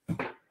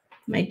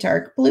my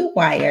dark blue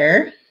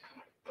wire.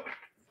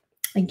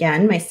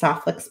 Again, my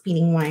soft flex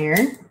beading wire.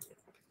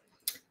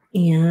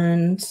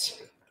 And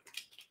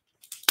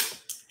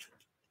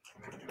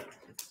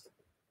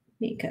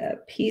make a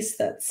piece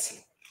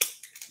that's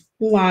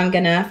long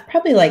enough,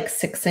 probably like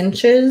 6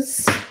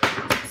 inches.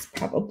 It's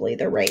probably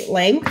the right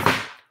length.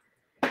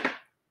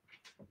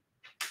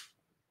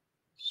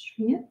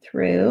 String it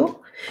through.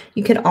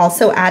 You could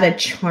also add a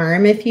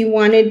charm if you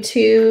wanted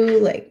to,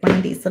 like one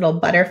of these little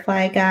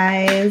butterfly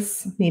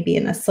guys, maybe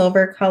in a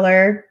silver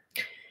color.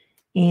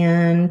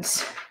 And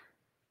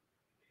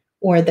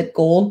or the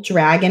gold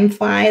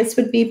dragonflies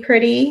would be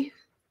pretty.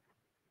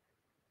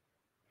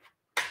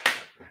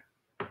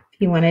 If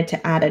you wanted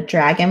to add a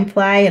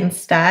dragonfly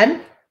instead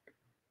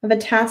of a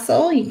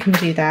tassel, you can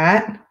do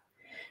that.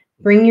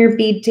 Bring your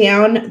bead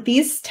down.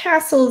 These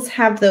tassels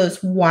have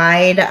those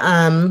wide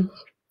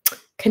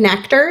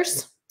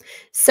connectors.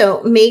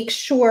 So make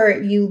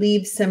sure you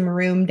leave some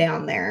room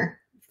down there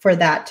for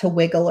that to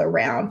wiggle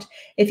around.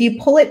 If you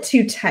pull it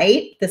too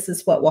tight, this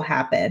is what will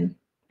happen.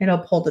 It'll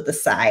pull to the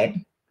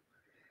side.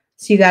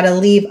 So you got to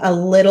leave a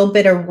little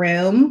bit of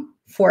room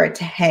for it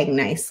to hang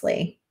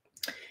nicely.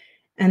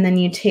 And then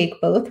you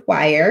take both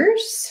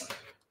wires,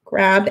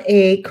 grab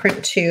a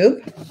crimp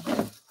tube.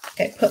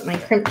 Okay, put my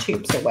crimp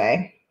tubes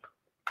away.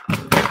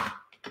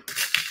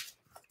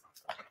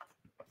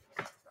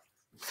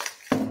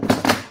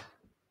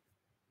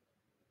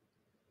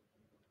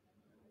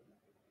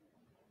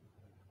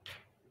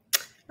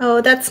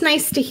 Oh, that's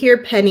nice to hear,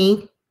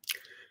 Penny.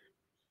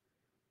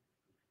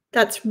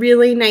 That's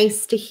really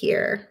nice to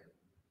hear.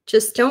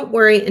 Just don't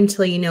worry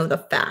until you know the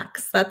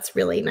facts. That's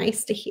really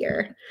nice to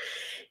hear.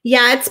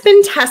 Yeah, it's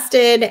been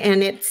tested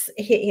and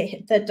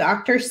the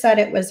doctor said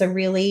it was a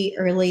really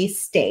early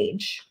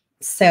stage.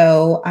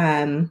 So,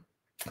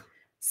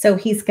 so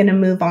he's going to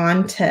move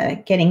on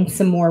to getting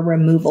some more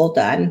removal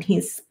done.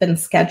 He's been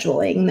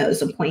scheduling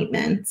those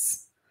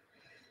appointments.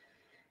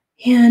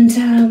 And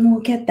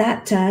we'll get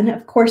that done.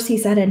 Of course,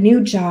 he's at a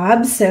new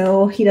job,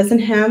 so he doesn't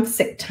have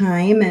sick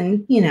time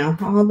and, you know,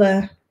 all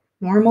the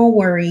normal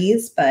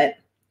worries. But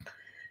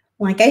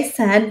like I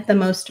said, the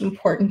most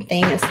important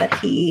thing is that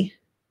he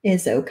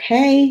is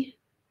okay.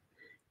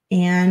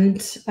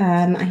 And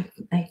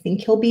I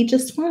think he'll be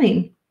just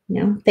fine.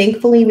 You know,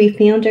 thankfully, we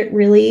found it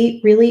really,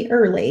 really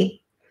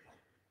early.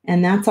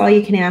 And that's all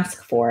you can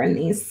ask for in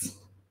this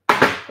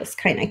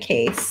kind of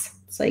case.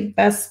 It's like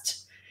best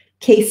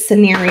case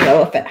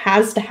scenario. If it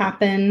has to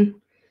happen,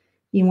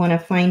 you want to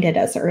find it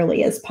as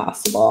early as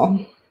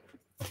possible.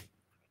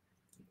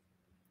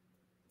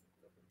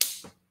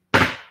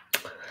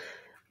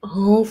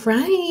 All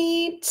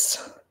right.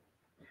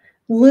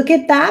 Look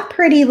at that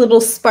pretty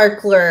little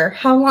sparkler.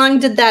 How long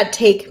did that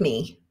take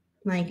me?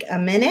 Like a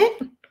minute?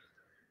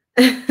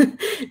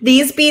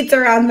 These beads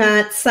are on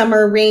that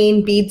summer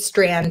rain bead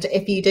strand.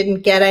 If you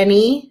didn't get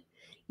any,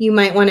 you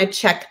might want to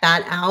check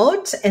that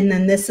out. And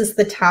then this is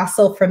the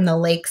tassel from the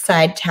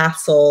Lakeside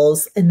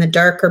tassels in the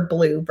darker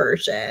blue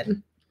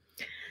version.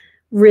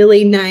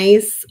 Really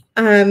nice.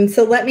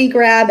 So let me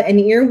grab an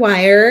ear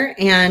wire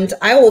and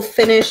I will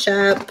finish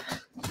up.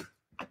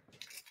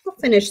 I'll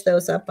finish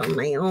those up on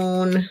my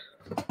own.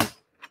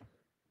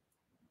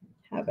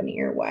 Have an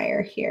ear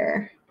wire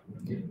here.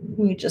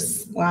 You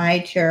just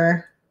slide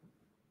your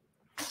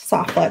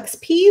soft flex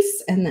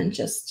piece and then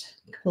just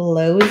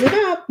close it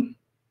up.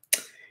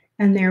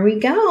 And there we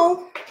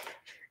go.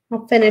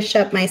 I'll finish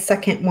up my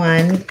second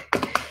one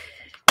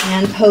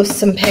and post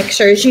some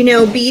pictures. You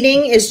know,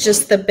 beading is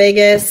just the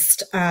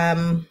biggest,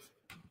 why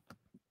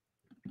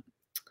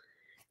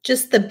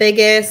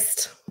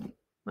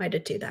did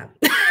it do that?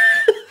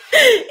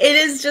 It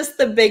is just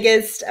the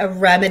biggest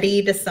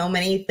remedy to so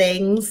many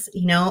things.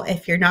 You know,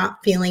 if you're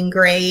not feeling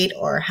great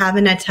or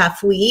having a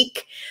tough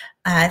week,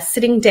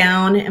 sitting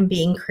down and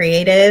being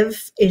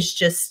creative is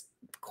just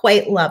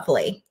quite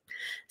lovely.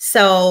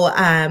 So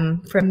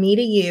from me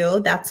to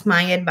you, that's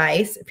my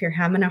advice. If you're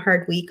having a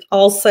hard week,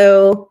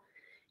 also,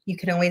 you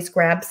can always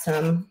grab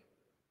some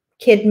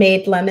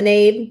kid-made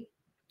lemonade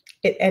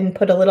and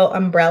put a little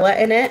umbrella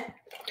in it.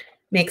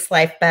 Makes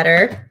life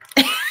better.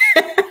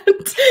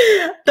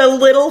 The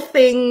little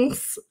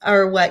things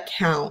are what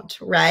count,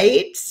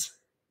 right?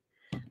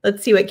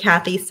 Let's see what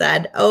Kathy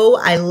said. Oh,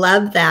 I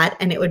love that.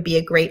 And it would be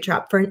a great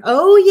drop for an,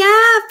 oh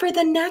yeah, for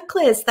the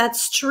necklace.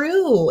 That's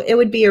true. It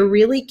would be a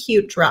really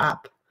cute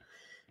drop.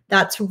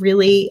 That's a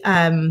really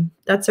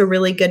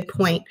good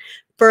point.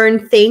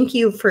 Fern, thank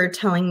you for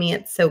telling me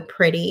it's so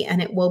pretty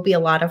and it will be a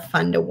lot of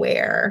fun to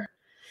wear.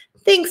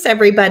 Thanks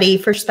everybody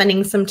for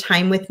spending some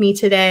time with me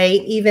today.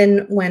 Even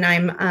when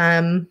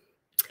I'm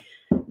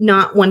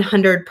not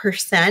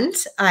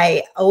 100%,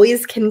 I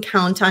always can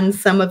count on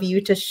some of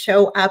you to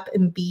show up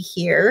and be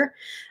here.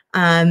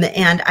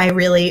 And I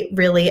really,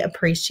 really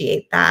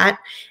appreciate that.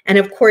 And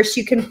of course,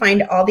 you can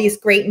find all these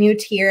great new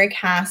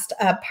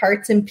TierraCast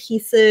parts and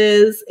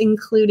pieces,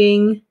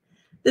 including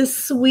this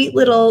sweet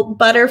little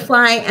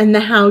butterfly and the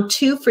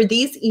how-to for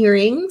these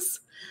earrings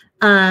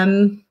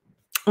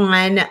on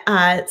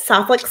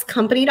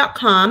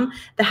softluxcompany.com.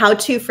 The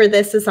how-to for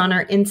this is on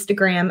our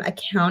Instagram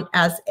account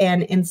as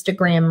an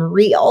Instagram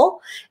reel.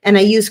 And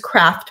I use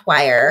craft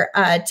wire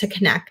to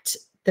connect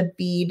the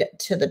bead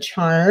to the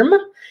charm.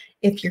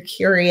 If you're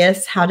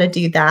curious how to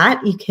do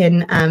that, you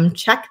can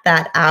check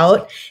that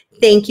out.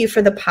 Thank you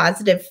for the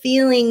positive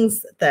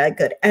feelings, the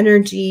good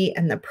energy,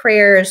 and the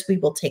prayers. We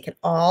will take it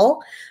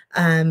all.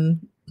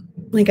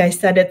 Like I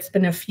said, it's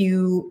been a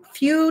few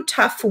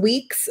tough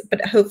weeks,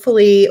 but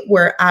hopefully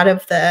we're out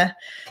of the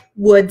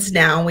woods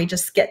now. We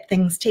just get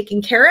things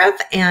taken care of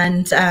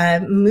and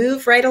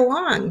move right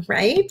along,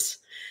 right?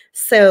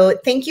 So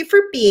thank you for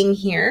being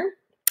here.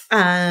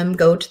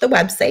 Go to the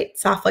website,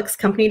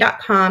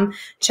 softluxcompany.com.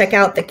 Check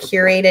out the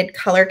curated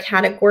color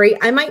category.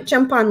 I might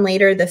jump on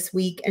later this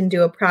week and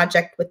do a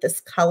project with this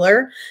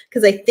color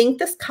because I think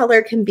this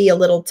color can be a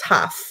little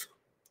tough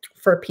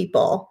for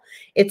people.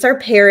 It's our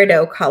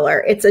Peridot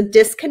color. It's a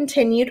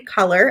discontinued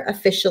color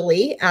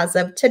officially as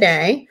of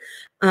today.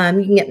 You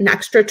can get an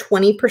extra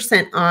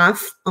 20%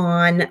 off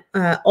on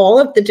all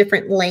of the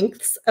different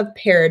lengths of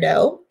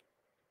Peridot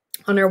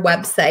on our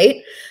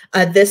website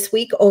this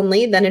week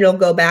only. Then it'll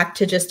go back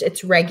to just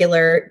its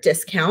regular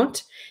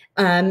discount.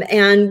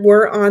 And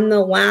we're on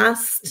the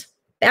last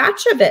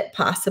batch of it,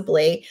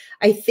 possibly.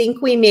 I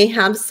think we may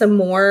have some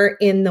more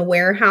in the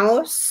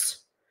warehouse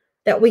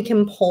that we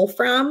can pull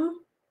from,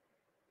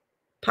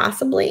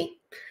 possibly.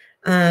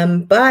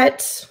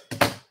 But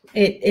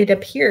it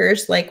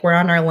appears like we're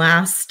on our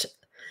last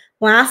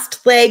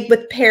leg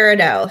with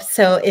Peridot.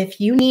 So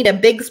if you need a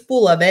big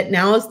spool of it,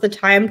 now is the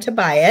time to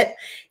buy it.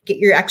 Get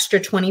your extra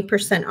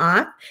 20%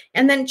 off.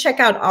 And then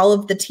check out all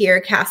of the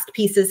TierraCast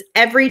pieces.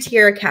 Every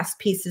TierraCast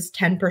piece is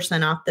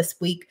 10% off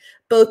this week.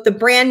 Both the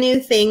brand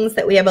new things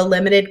that we have a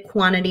limited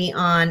quantity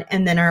on,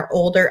 and then our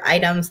older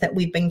items that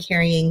we've been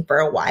carrying for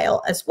a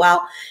while as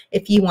well.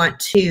 If you want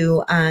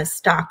to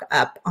stock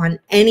up on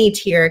any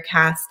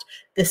TierraCast,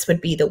 this would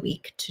be the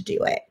week to do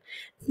it.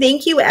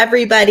 Thank you,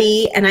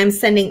 everybody. And I'm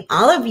sending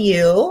all of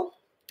you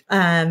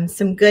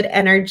some good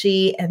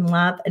energy and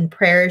love and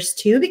prayers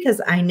too,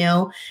 because I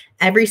know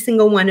every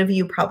single one of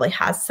you probably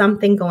has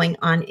something going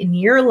on in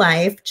your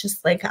life,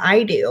 just like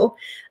I do,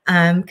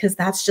 because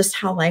that's just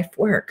how life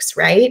works,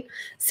 right?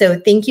 So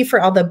thank you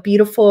for all the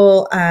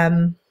beautiful,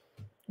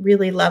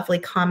 really lovely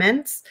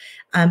comments,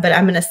 but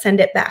I'm going to send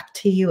it back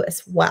to you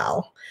as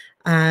well.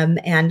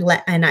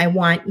 And I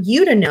want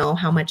you to know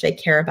how much I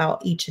care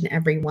about each and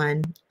every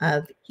one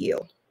of you.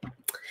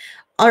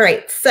 All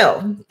right,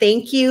 so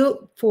thank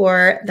you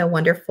for the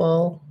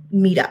wonderful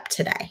meetup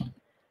today.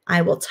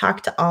 I will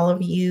talk to all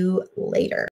of you later.